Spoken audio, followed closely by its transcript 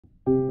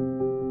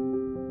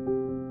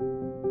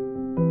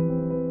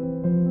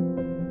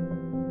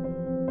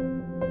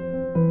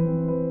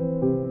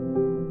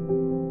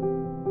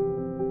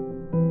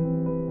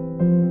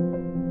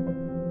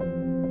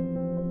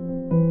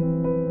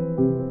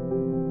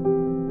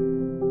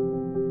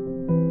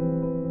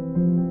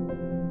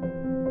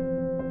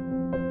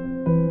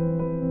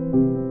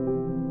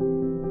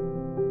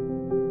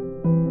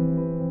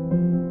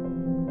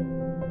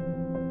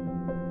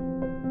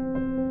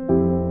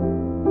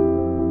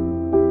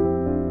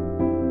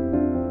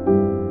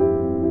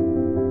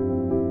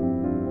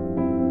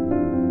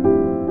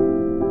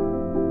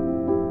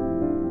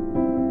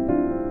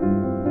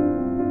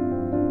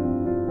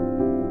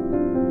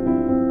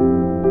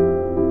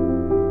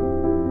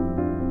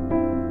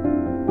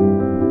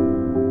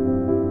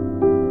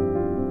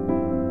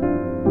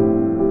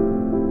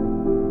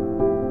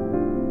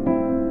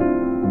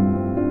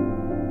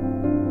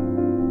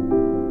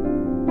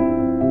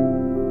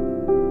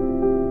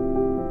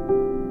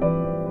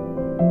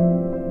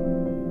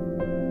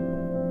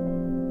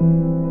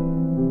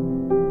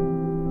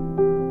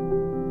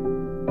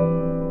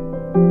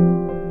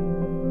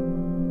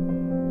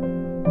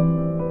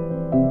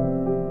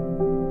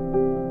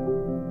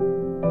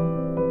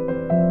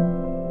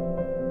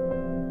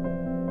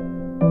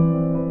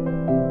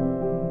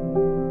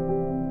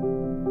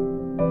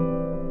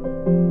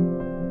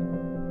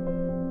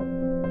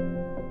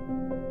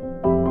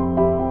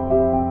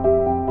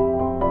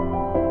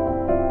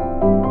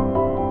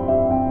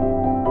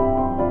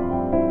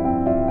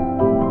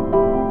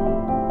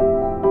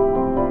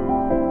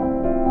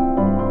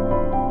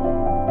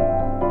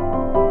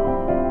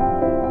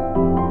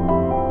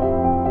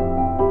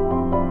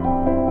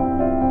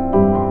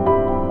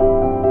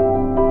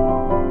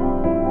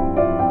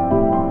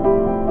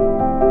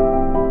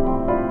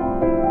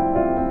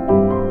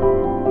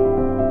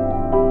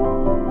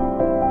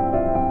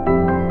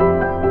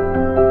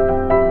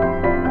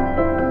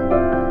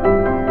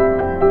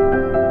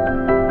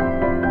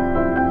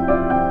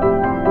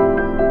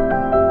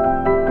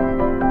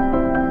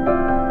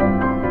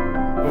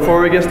Before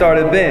we get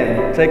started,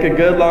 Ben, take a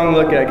good long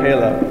look at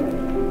Kayla.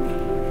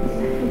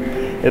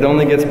 It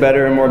only gets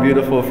better and more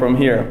beautiful from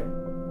here.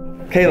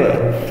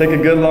 Kayla, take a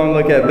good long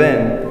look at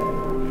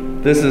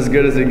Ben. This is as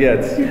good as it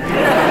gets.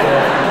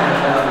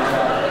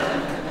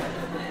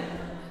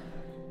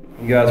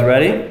 You guys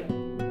ready?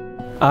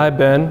 I,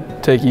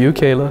 Ben, take you,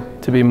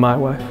 Kayla, to be my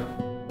wife.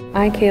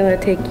 I,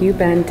 Kayla, take you,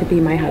 Ben, to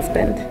be my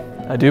husband.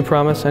 I do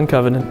promise and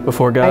covenant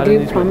before God I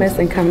do promise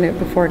and covenant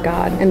before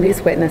God and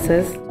these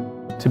witnesses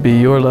to be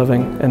your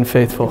loving and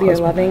faithful to be your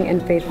husband. loving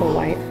and faithful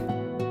wife.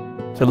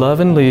 To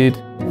love and lead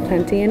In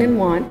plenty and in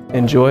want.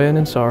 in joy and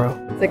in sorrow.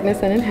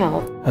 Sickness and in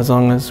health. As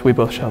long as we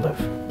both shall live.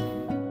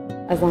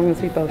 As long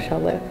as we both shall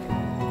live.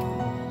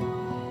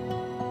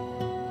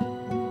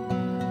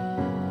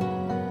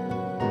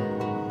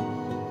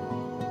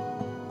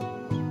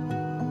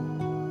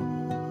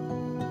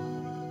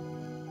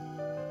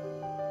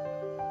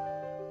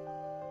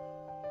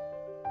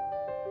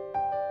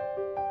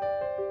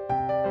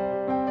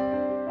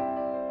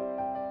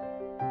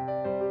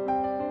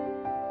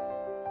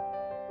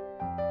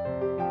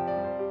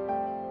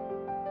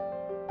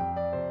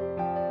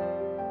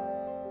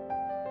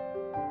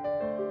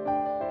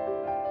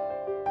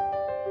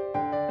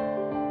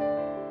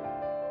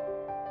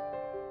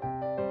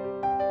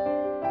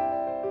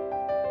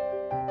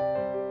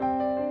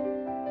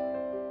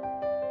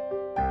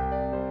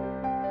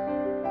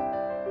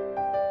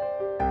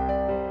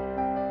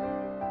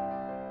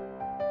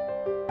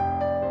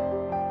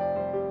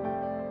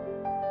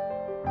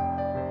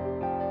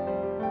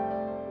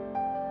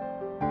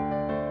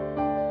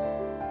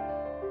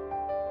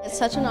 It's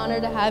such an honor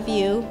to have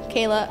you,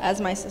 Kayla, as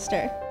my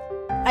sister.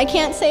 I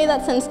can't say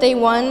that since day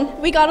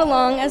one, we got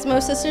along as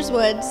most sisters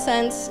would,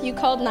 since you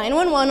called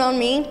 911 on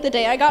me the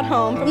day I got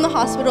home from the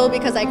hospital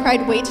because I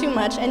cried way too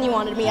much and you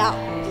wanted me out.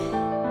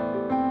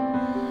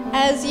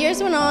 As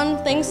years went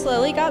on, things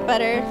slowly got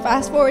better.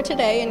 Fast forward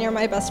today and you're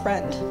my best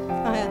friend.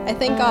 I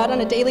thank God on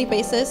a daily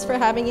basis for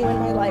having you in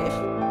my life.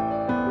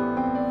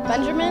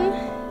 Benjamin,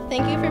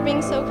 thank you for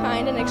being so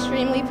kind and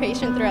extremely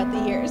patient throughout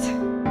the years.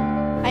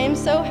 I am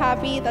so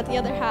happy that the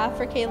other half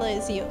for Kayla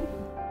is you.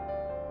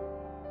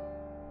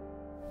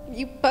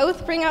 You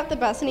both bring out the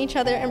best in each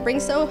other and bring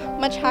so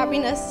much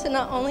happiness to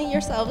not only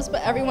yourselves,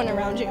 but everyone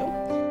around you.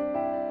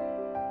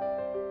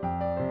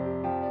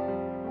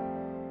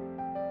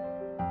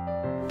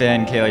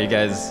 Ben, Kayla, you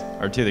guys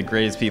are two of the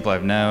greatest people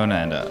I've known,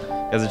 and you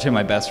guys are two of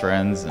my best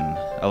friends, and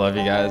I love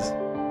you guys.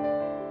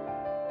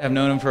 I've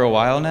known him for a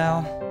while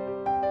now.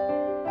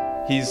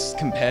 He's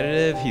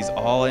competitive, he's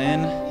all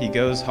in, he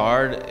goes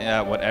hard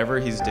at whatever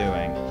he's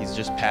doing. He's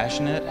just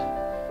passionate.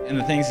 And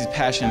the things he's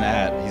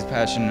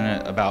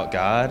passionate about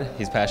God,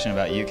 he's passionate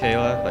about you,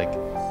 Kayla. Like,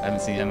 I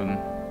haven't seen him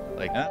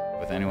like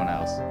with anyone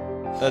else.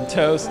 A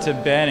toast to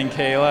Ben and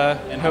Kayla,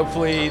 and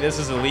hopefully this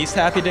is the least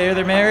happy day of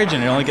their marriage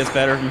and it only gets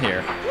better from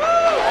here.